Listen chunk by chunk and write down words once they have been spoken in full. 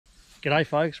G'day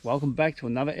folks, welcome back to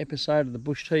another episode of the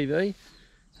Bush TV.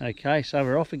 Okay, so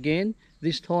we're off again.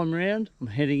 This time round, I'm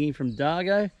heading in from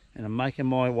Dargo and I'm making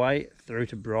my way through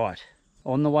to Bright.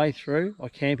 On the way through, I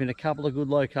camp in a couple of good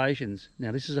locations.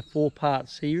 Now this is a 4-part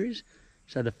series.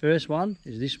 So the first one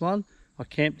is this one. I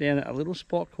camped down at a little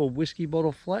spot called Whiskey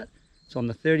Bottle Flat. It's on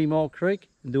the 30 Mile Creek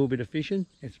and do a bit of fishing.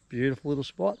 It's a beautiful little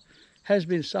spot. Has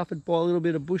been suffered by a little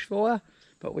bit of bushfire,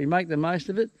 but we make the most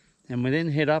of it. And we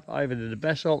then head up over to the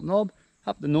Basalt Knob,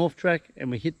 up the North Track, and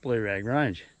we hit Blue Rag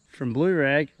Range. From Blue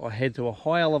Rag, I head to a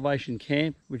high elevation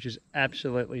camp, which is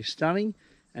absolutely stunning.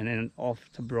 And then off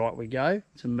to Bright we go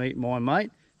to meet my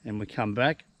mate, and we come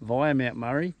back via Mount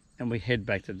Murray and we head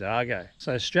back to Dargo.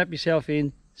 So strap yourself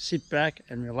in, sit back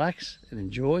and relax and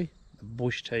enjoy the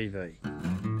Bush TV.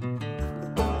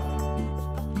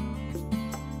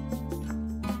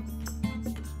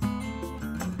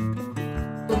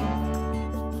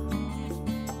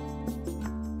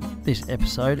 This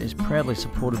episode is proudly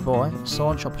supported by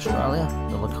Sign Shop Australia,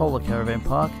 the Licola Caravan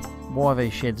Park,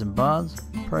 YV Sheds and Barns,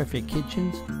 Profit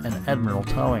Kitchens and Admiral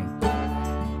Towing.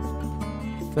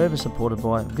 Further supported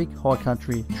by Vic High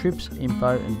Country Trips,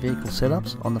 Info and Vehicle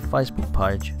Setups on the Facebook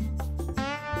page.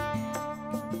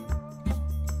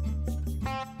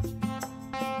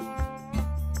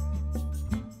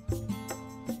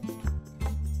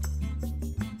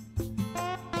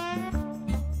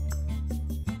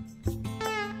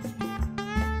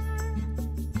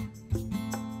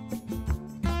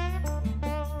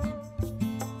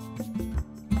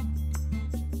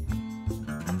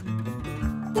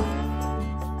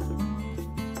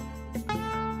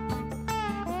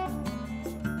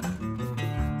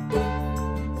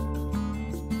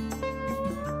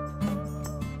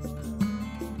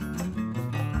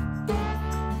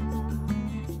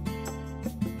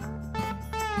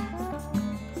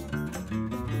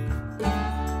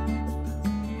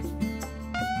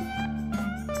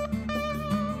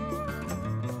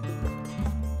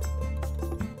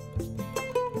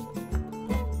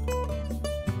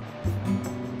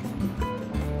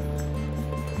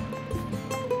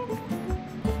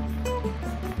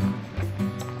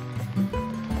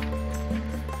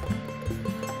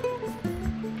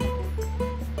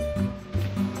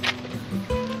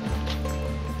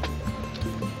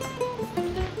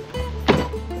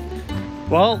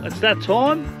 Well, it's that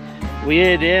time. We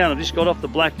air down. I just got off the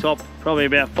blacktop, probably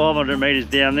about 500 metres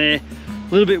down there.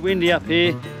 A little bit windy up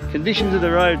here. Conditions of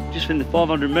the road just in the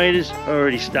 500 metres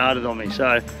already started on me. So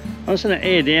I'm just going to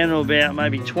air down to about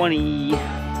maybe 20,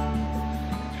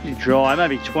 pretty dry,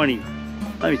 maybe 20,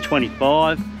 maybe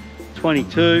 25,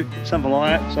 22, something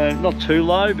like that. So not too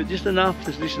low, but just enough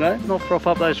to, you know, not froth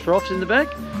up those froths in the back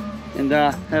and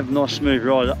have a nice smooth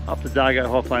ride up the Dargo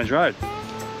High Plains Road.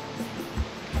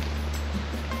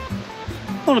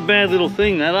 Not a bad little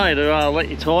thing that, eh, to let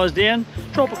your tyres down.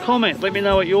 Drop a comment, let me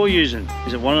know what you're using.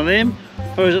 Is it one of them,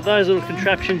 or is it those little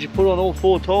contraptions you put on all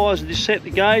 4 tyres and just set the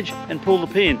gauge and pull the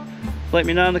pin? Let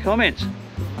me know in the comments.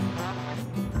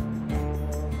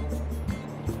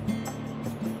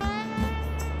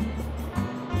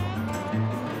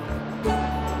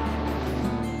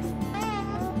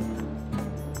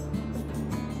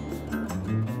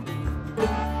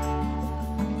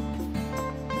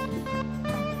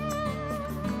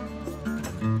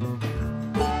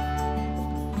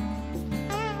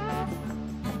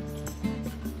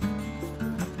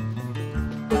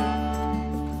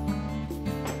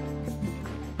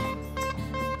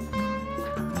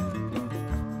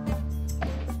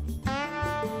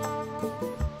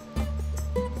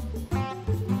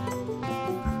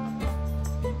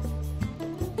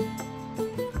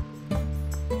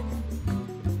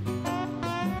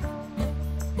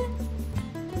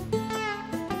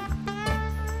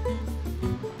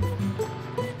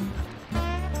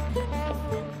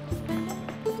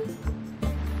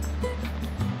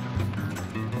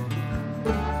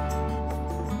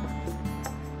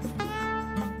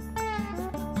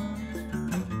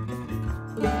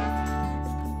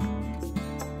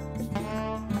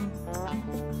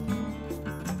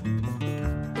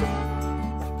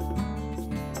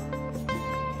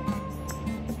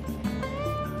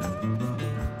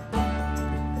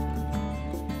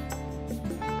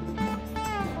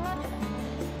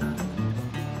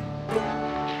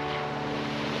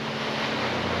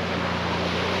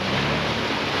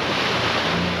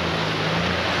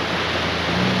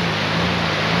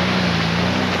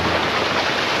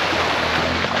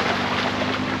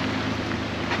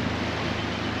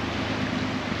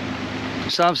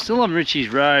 So I'm still on Richie's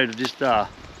Road. Just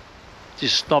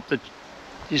stopped it,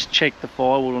 just checked the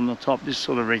firewood on the top, just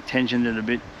sort of retensioned it a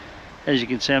bit. As you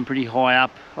can see, I'm pretty high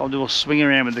up. I'll do a swing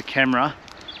around with the camera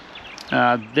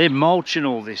They're mulching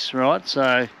all this, right?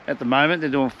 So at the moment they're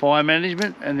doing fire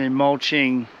management and they're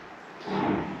mulching,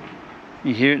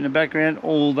 you hear it in the background,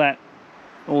 all that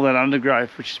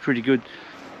undergrowth, which is pretty good.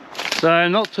 So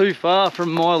not too far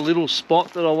from my little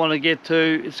spot that I want to get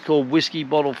to. It's called Whiskey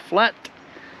Bottle Flat.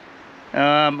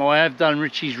 I have done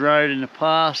Ritchie's Road in the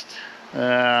past.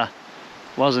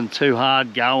 Wasn't too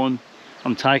hard going.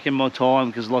 I'm taking my time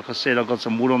because, like I said, I've got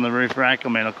some wood on the roof rack. I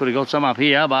mean, I could have got some up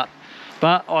here, but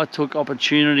I took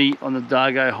opportunity on the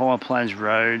Dargo High Plains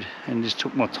Road and just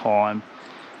took my time.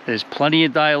 There's plenty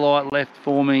of daylight left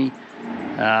for me.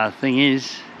 Thing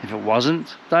is, if it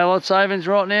wasn't daylight savings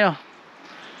right now,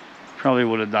 probably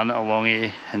would have done it along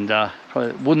here and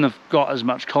probably wouldn't have got as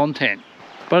much content.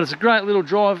 But it's a great little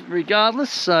drive regardless,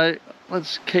 so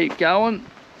let's keep going.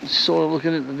 Sort of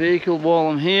looking at the vehicle while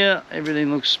I'm here.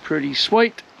 Everything looks pretty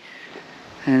sweet.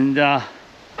 And yeah,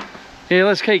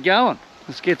 let's keep going.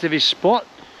 Let's get to this spot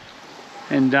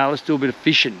and let's do a bit of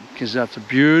fishing, because that's a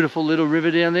beautiful little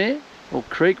river down there, or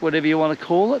creek, whatever you want to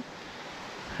call it.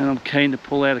 And I'm keen to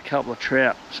pull out a couple of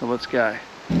trout, so let's go.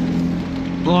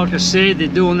 Like I said, they're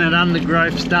doing that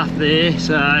undergrowth stuff there,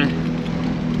 so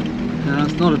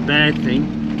it's not a bad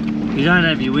thing. If you don't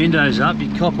have your windows up,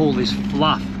 you cop all this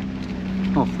fluff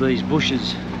off these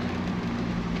bushes.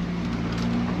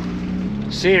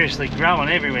 Seriously growing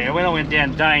everywhere. When I went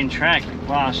down Dane Track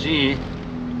last year,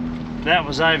 that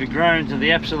was overgrown to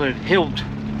the absolute hilt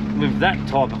with that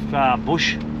type of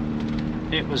bush.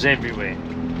 It was everywhere.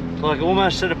 Like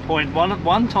almost at a point,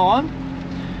 one time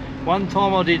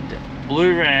I did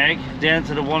blue rag down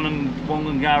to the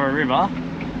Wollongara River,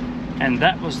 and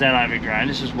that was that overgrown.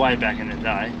 This was way back in the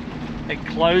day. It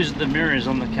closed the mirrors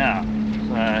on the car.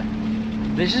 So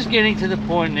this is getting to the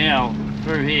point now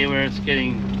through here where it's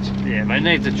getting, yeah, they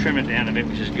need to trim it down a bit,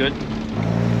 which is good.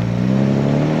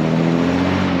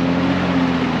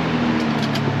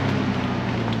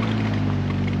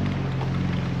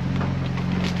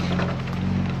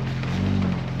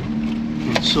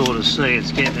 You can sort of see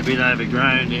it's getting a bit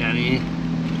overgrown down here.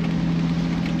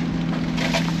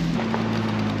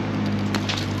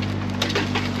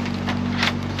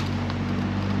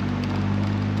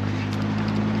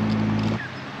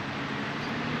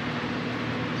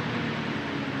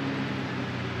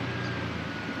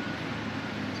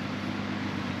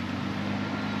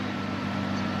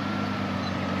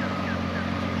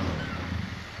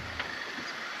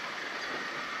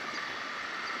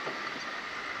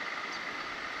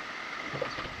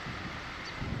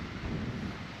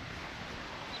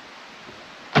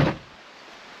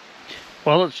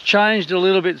 Well, it's changed a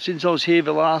little bit since I was here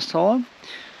the last time.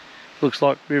 Looks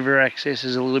like river access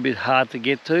is a little bit hard to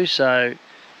get to, so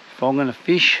if I'm going to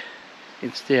fish,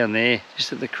 it's down there,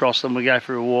 just at the crossing. We go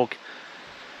for a walk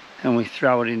and we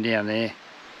throw it in down there.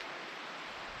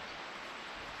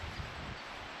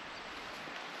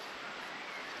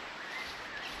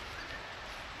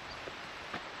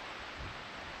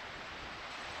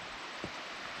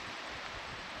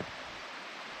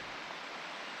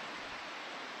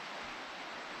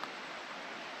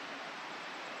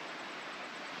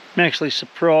 I'm actually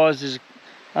surprised there's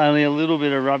only a little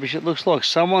bit of rubbish. It looks like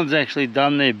someone's actually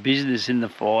done their business in the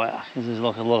fire, because there's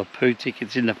like a lot of poo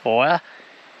tickets in the fire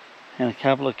and a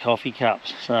couple of coffee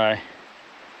cups. So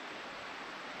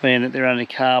being that they're only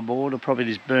cardboard, I'll probably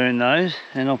just burn those,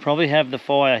 and I'll probably have the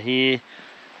fire here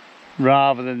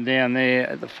rather than down there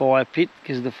at the fire pit,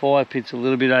 because the fire pit's a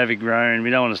little bit overgrown. We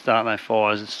don't want to start no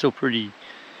fires. It's still pretty,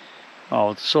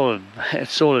 oh, it's sort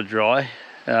of dry,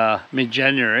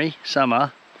 mid-January,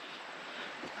 summer.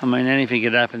 I mean, anything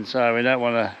could happen, so we don't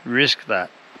want to risk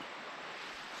that.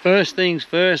 First things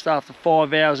first, after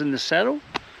 5 hours in the saddle,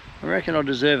 I reckon I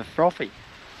deserve a frothy.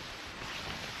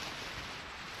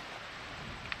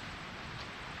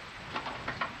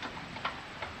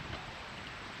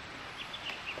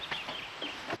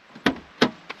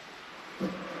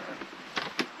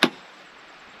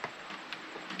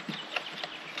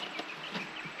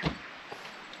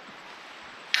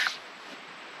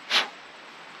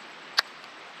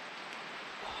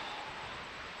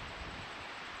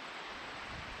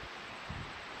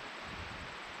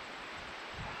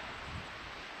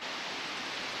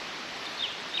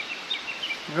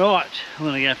 Right, I'm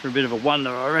going to go for a bit of a wander.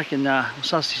 I reckon we'll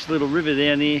suss this little river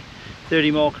down here,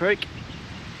 30 Mile Creek.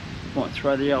 Might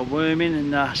throw the old worm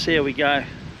in and see how we go.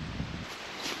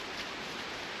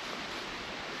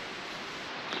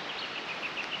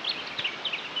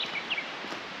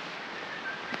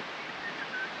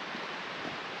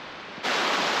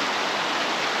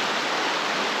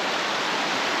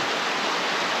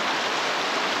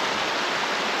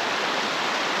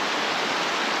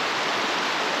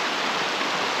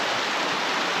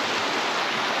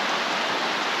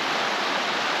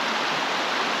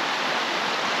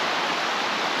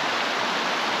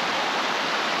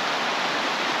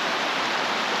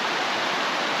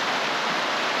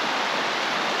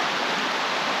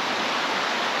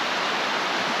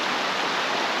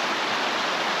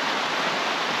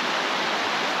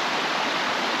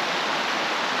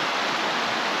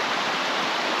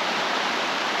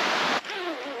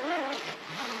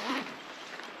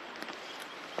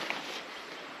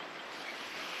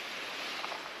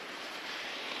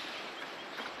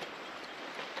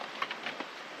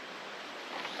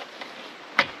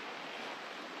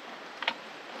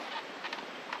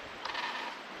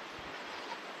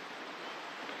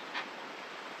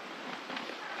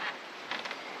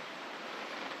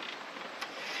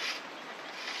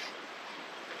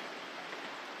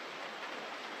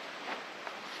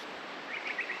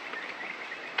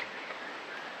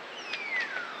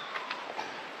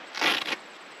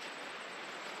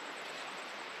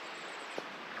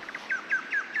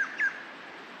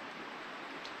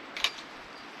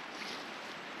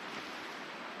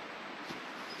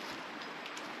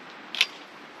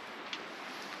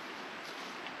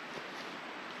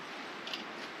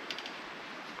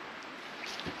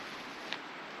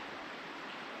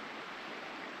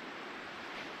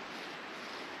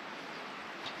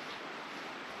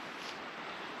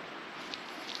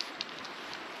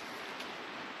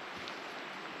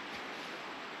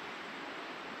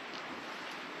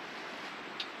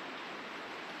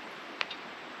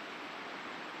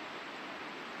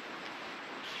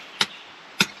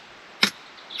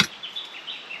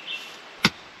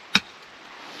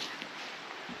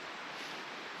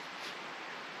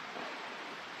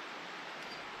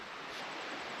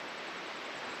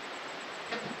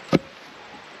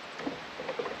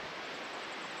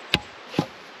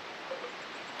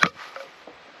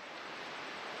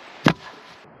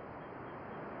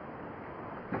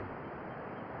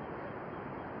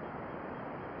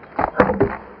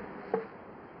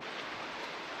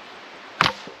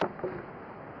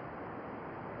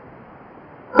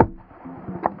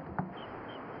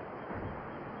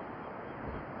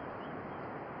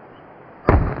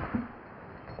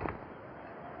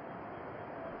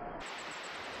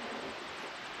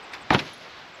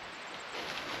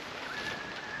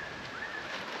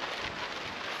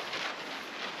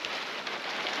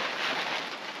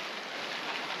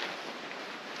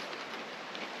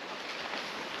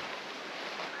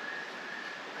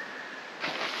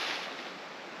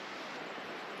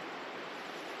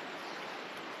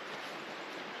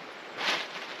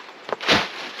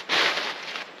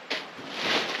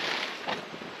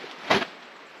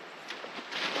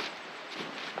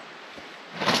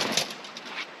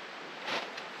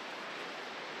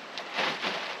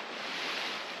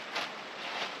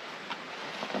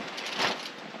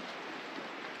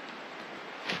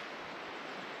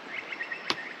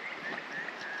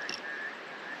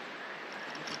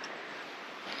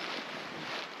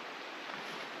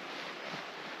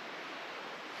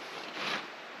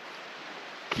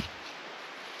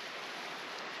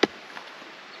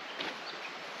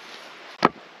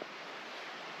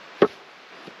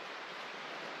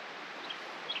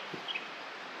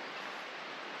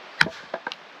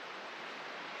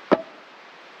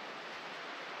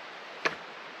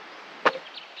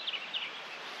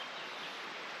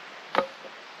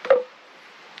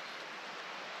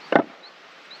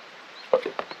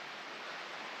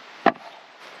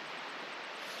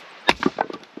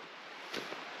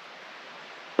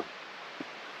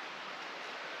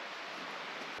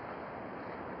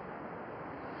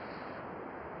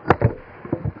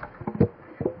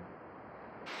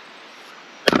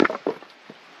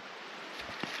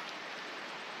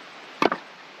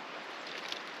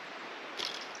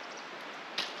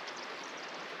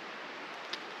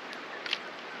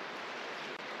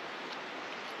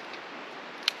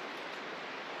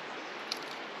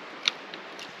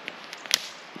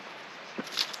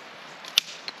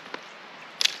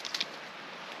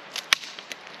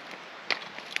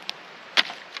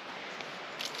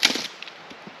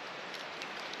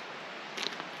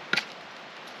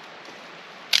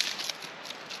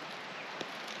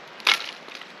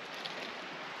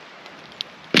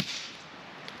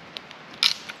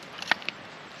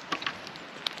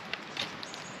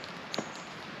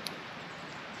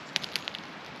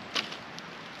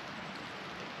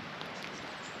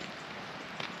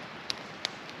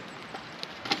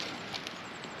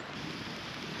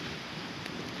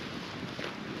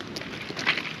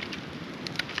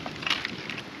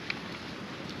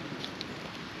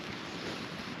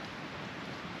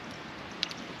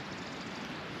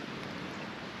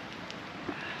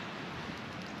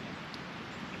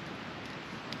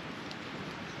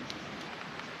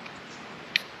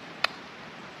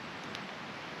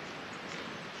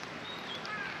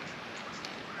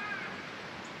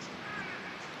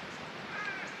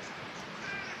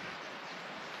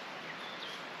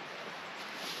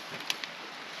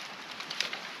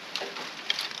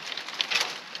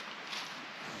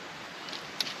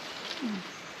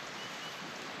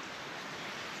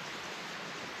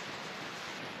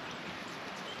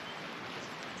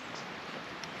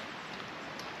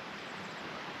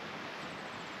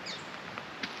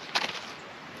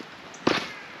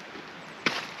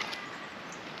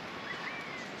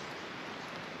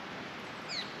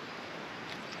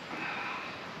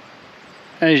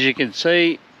 As you can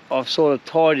see, I've sort of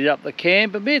tidied up the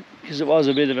camp a bit because it was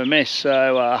a bit of a mess.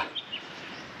 So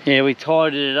yeah, we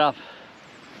tidied it up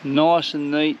nice and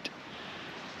neat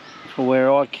for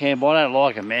where I camp. I don't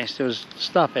like a mess. There was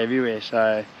stuff everywhere,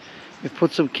 so we've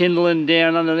put some kindling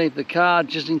down underneath the car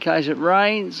just in case it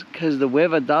rains, because the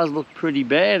weather does look pretty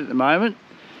bad at the moment.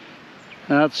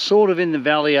 It's sort of in the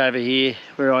valley over here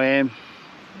where I am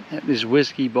at this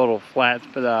whiskey bottle flats,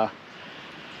 but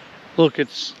look,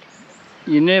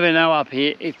 you never know up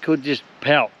here, it could just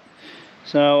pelt.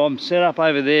 So I'm set up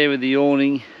over there with the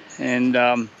awning, and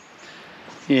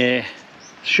yeah,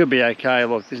 should be okay.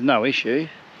 Look, there's no issue.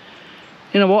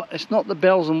 You know what, it's not the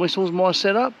bells and whistles my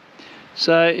setup.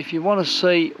 So if you want to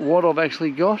see what I've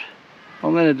actually got,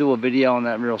 I'm going to do a video on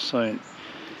that real soon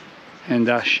and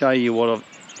show you what I've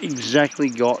exactly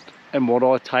got and what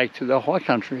I take to the high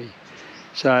country.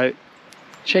 So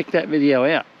check that video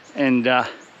out, and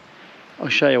I'll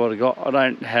show you what I got. I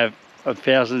don't have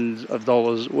thousands of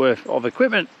dollars worth of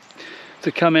equipment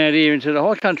to come out here into the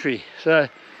high country. So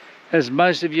as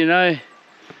most of you know,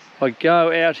 I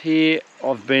go out here,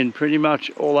 I've been pretty much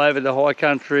all over the high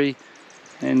country,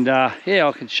 and yeah,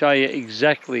 I can show you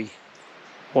exactly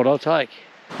what I'll take.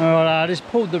 Alright, I just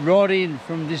pulled the rod in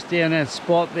from just down that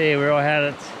spot there where I had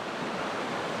it.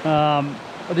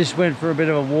 I just went for a bit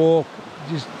of a walk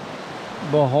just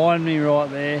behind me right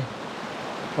there,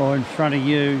 or in front of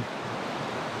you.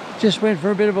 Just went for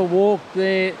a bit of a walk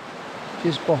there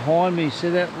just behind me. See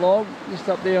that log just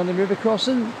up there on the river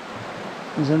crossing?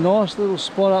 There's a nice little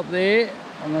spot up there.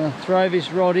 I'm going to throw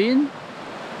this rod in,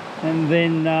 and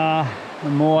then I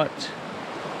might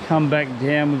come back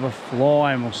down with a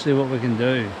fly and we'll see what we can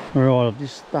do. Alright, I've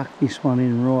just stuck this one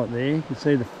in right there. You can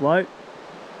see the float.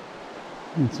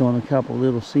 It's on a couple of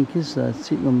little sinkers, so it's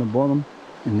sitting on the bottom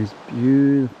in this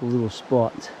beautiful little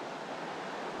spot.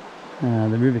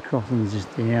 The river crossing is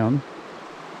just down,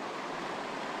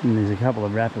 and there's a couple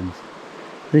of rapids.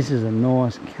 This is a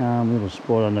nice calm little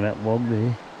spot under that log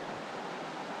there.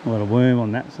 I've got a worm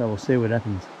on that, so we'll see what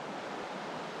happens.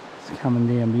 It's coming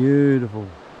down beautiful.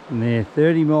 And there,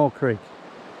 30 Mile Creek.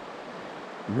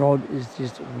 Rod is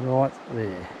just right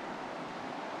there.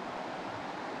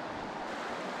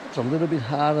 It's a little bit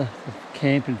harder to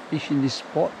camp and fish in this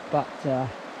spot, but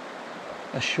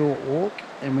a short walk,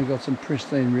 and we've got some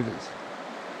pristine rivers.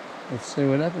 Let's see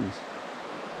what happens.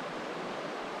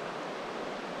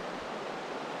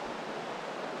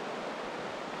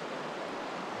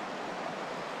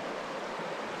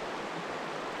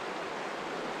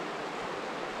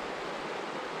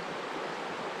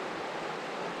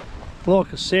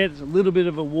 Like I said, it's a little bit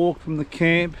of a walk from the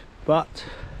camp, but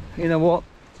you know what,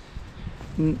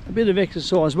 a bit of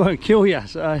exercise won't kill you.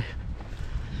 So,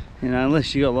 you know,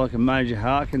 unless you got like a major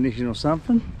heart condition or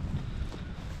something,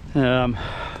 I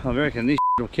reckon this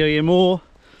will kill you more.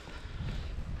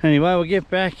 Anyway, we'll get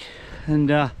back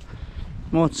and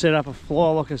might set up a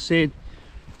fly. Like I said,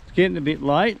 it's getting a bit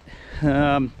late.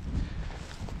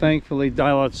 Thankfully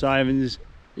daylight savings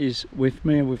is with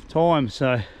me with time,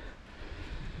 so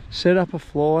set up a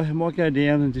fly. I might go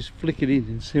down and just flick it in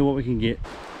and see what we can get.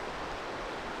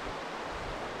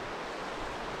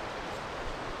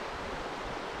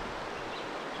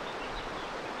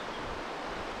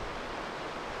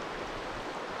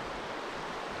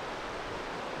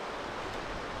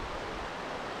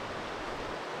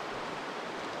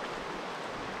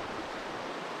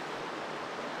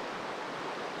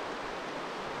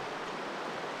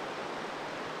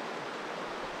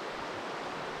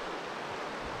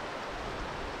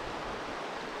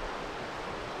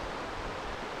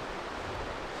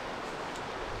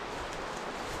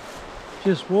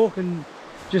 Just walking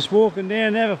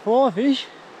down to have a fly fish,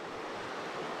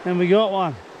 and we got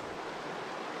one.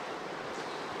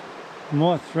 I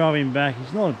might throw him back.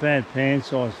 He's not a bad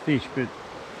pan-sized fish, but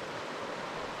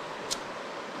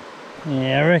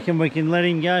yeah, I reckon we can let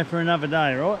him go for another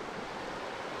day, right?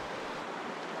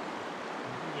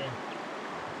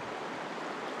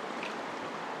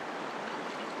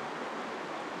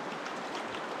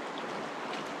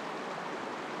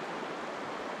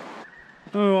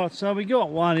 Alright, so we got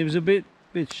one. He was a bit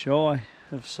shy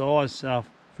of size, so I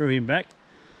threw him back.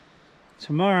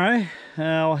 Tomorrow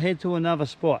I'll head to another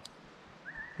spot,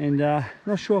 and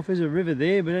not sure if there's a river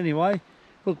there, but anyway,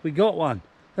 look, we got one.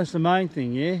 That's the main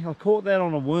thing. Yeah, I caught that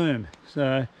on a worm,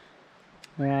 so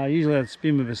usually I'd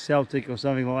spin with a Celtic or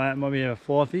something like that, maybe have a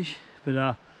fly fish,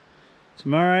 but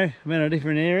tomorrow I'm in a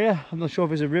different area. I'm not sure if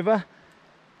there's a river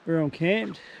where I'm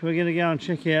camped. We're going to go and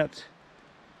check out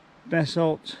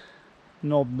Basalt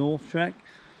Knob North track,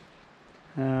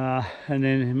 and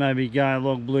then maybe go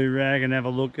along Blue Rag and have a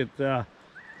look at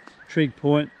trig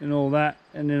point and all that,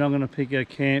 and then I'm going to pick a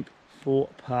camp for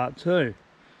part 2.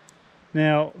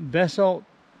 Now, Basalt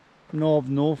Knob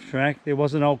North Track, there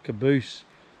was an old caboose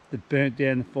that burnt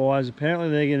down the fires. Apparently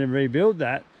they're going to rebuild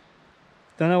that.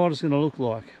 Don't know what it's going to look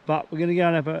like, but we're going to go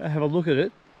and have a look at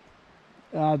it.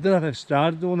 I don't know if they've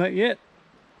started doing that yet,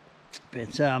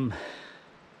 but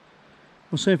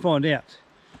we'll soon find out.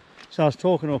 So I was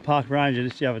talking to a park ranger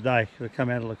just the other day, who had come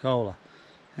out of Licola,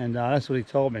 and that's what he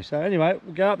told me. So anyway,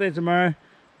 we'll go up there tomorrow,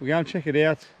 we'll go and check it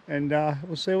out, and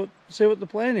we'll see what the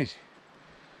plan is.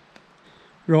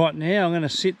 Right now I'm going to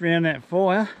sit around that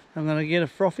fire, I'm going to get a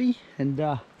frothy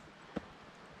and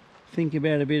think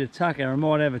about a bit of tucker. I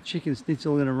might have a chicken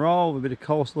schnitzel in a roll with a bit of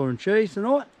coleslaw and cheese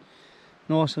tonight.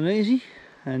 Nice and easy,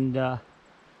 and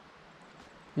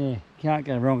yeah, can't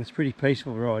go wrong. It's pretty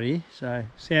peaceful right here. So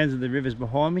sounds of the rivers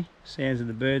behind me, sounds of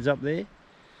the birds up there.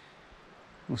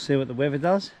 We'll see what the weather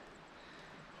does.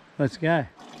 Let's go.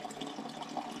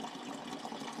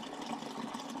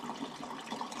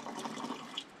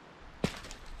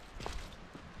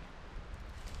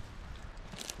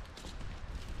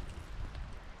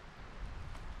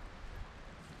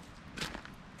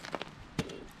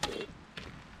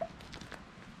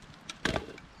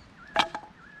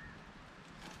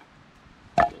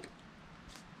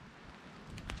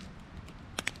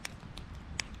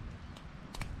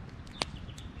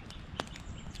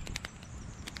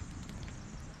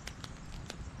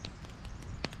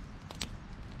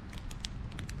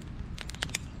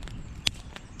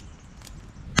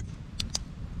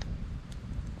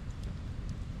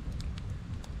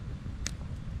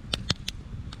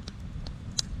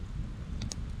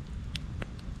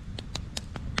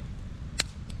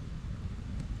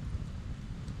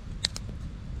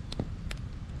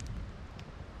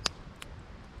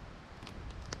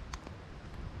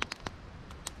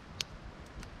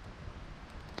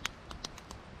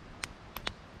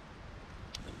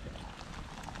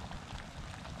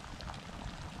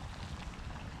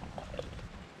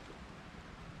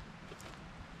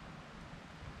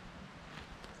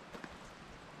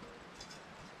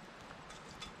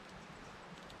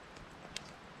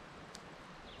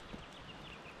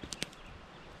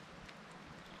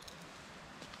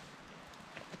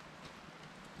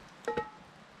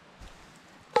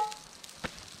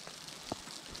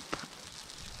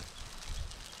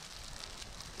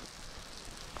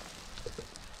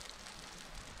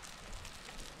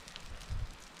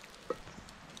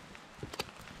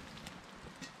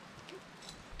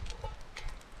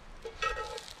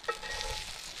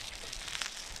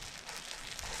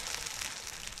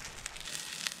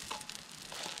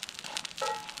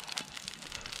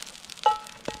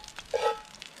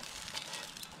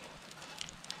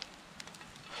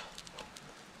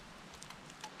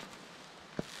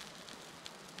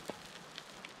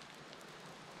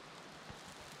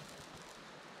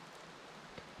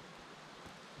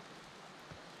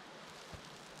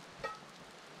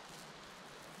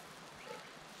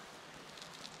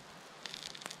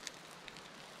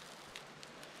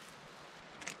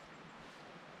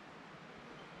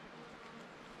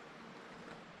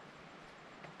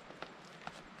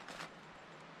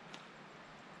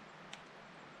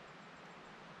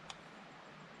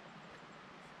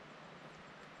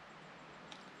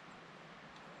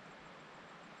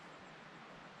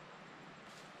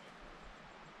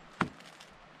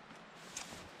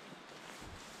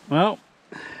 Well,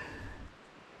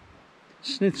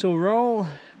 schnitzel roll, a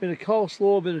bit of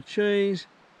coleslaw, a bit of cheese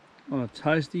on a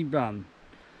toasty bun.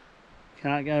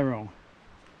 Can't go wrong.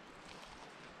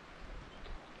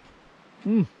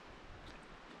 It's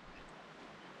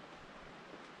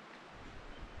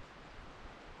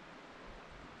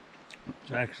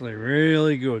actually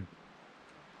really good.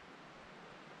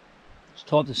 It's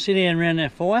time to sit down around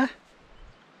that fire.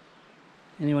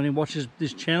 Anyone who watches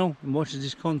this channel and watches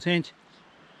this content,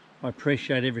 I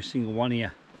appreciate every single one of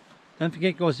you. Don't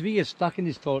forget, guys, if you get stuck in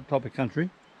this type of country,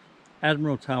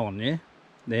 Admiral Towing, yeah?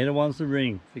 They're the ones to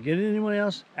ring. Forget anyone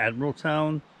else, Admiral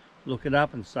Towing, look it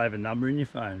up and save a number in your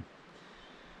phone.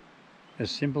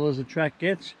 As simple as the track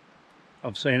gets,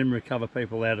 I've seen them recover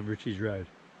people out of Richie's Road.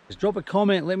 Just drop a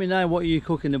comment, let me know what you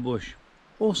cook in the bush.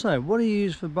 Also, what do you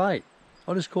use for bait?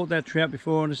 I just caught that trout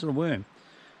before on this little worm.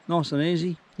 Nice and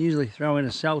easy. Usually throw in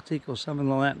a Celtic or something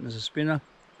like that as a spinner.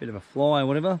 Bit of a fly or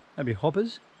whatever, maybe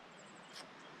hoppers.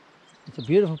 It's a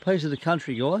beautiful piece of the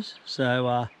country, guys.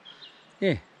 So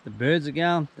yeah, the birds are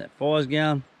going, that fire's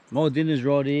going, my dinner's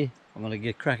right here. I'm going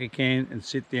to crack a can and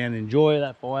sit down and enjoy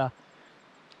that fire,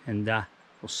 and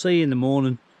we'll see you in the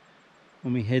morning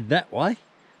when we head that way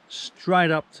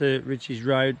straight up to Richie's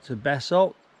Road to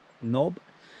Basalt Knob,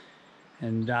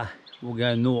 and we'll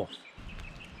go north.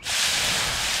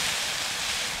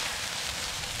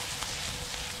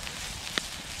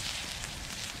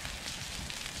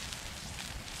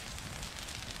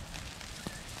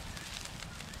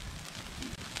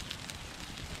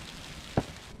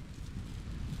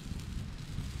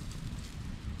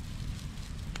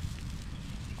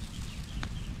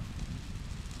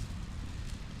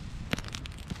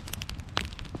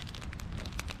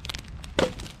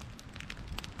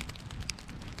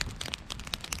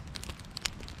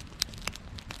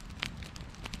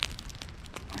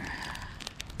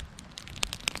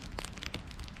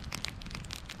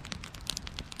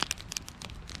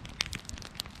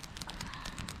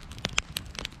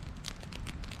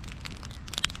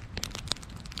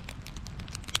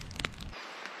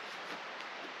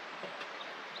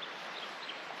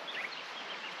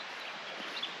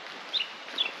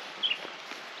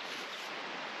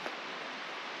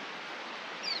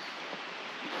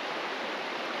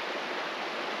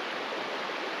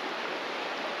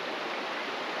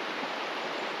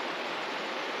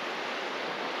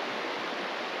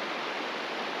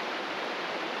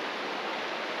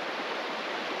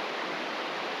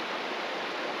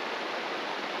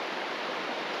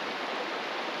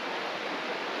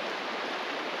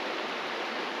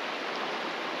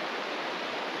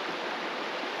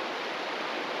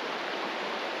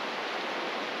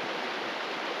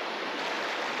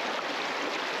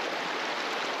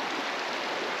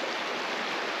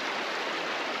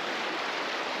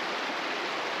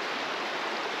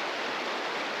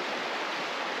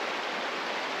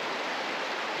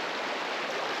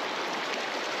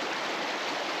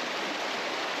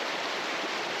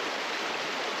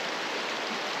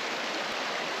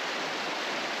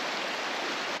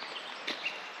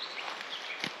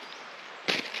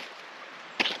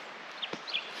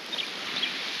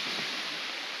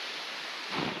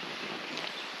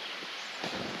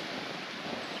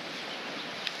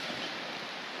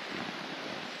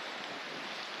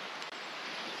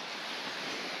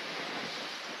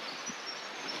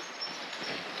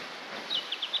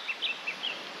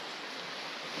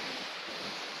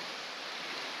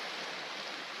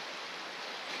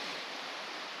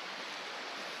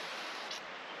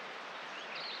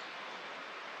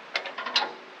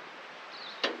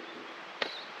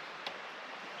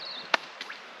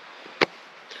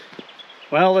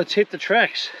 Well, let's hit the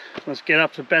tracks. Let's get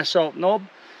up to Basalt Knob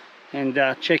and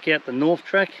check out the north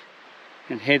track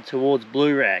and head towards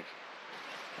Blue Rag.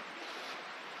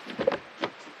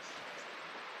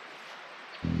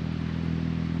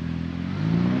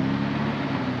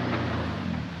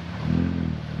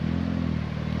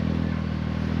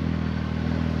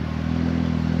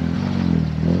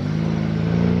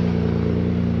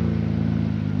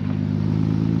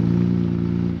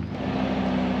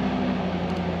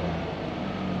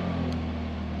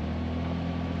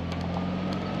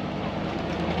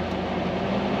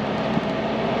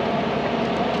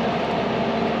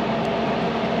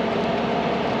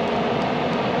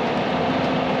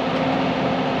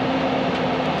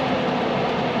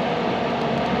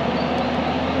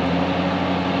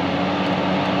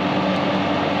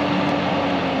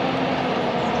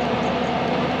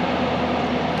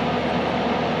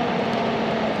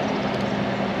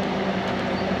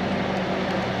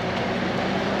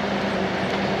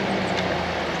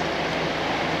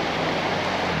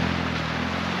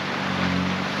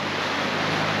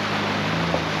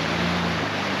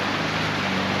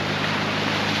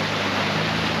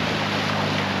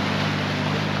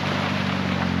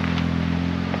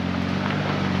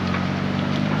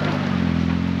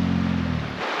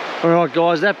 Alright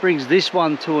guys, that brings this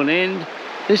one to an end.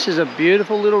 This is a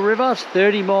beautiful little river. It's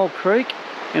 30 Mile Creek,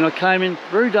 and I came in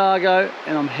through Dargo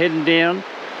and I'm heading down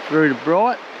through to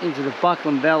Bright into the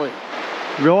Buckland Valley.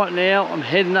 Right now I'm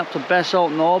heading up to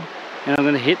Basalt Knob and I'm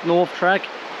going to hit North Track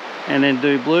and then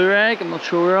do Blue Rag. I'm not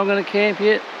sure where I'm going to camp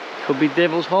yet. Could be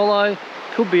Devil's Hollow,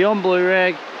 could be on Blue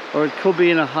Rag, or it could be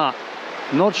in a hut.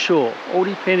 Not sure, all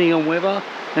depending on weather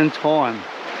and time.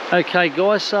 Okay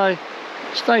guys, so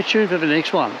stay tuned for the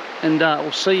next one, and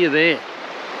we'll see you there.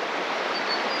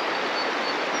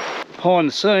 Behind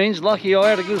the scenes, lucky I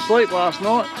had a good sleep last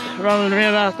night, running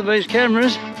around after these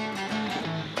cameras.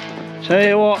 Tell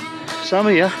you what, some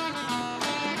of you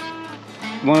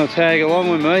want to tag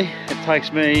along with me. It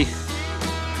takes me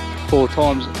four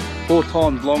times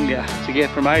longer to get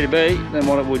from A to B than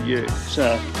what it would you.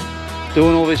 So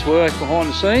doing all this work behind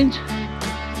the scenes,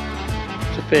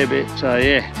 it's a fair bit. So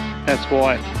yeah, that's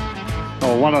why.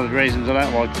 Well, one of the reasons I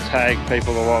don't like to tag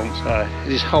people along, so it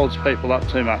just holds people up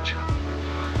too much.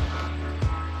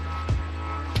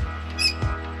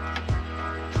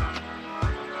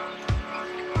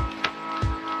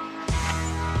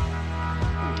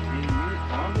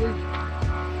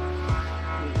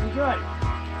 Great.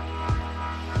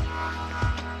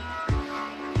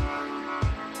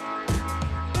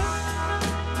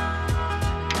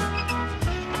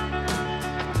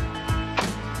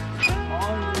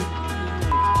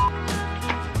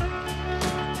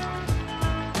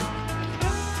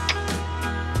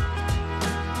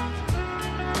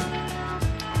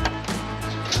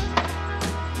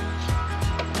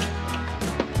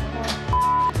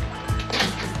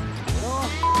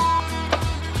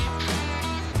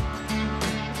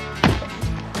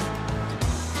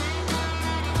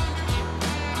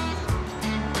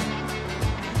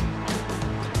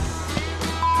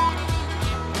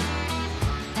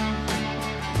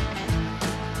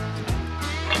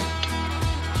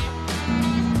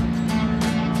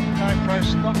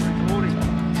 Stop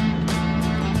recording.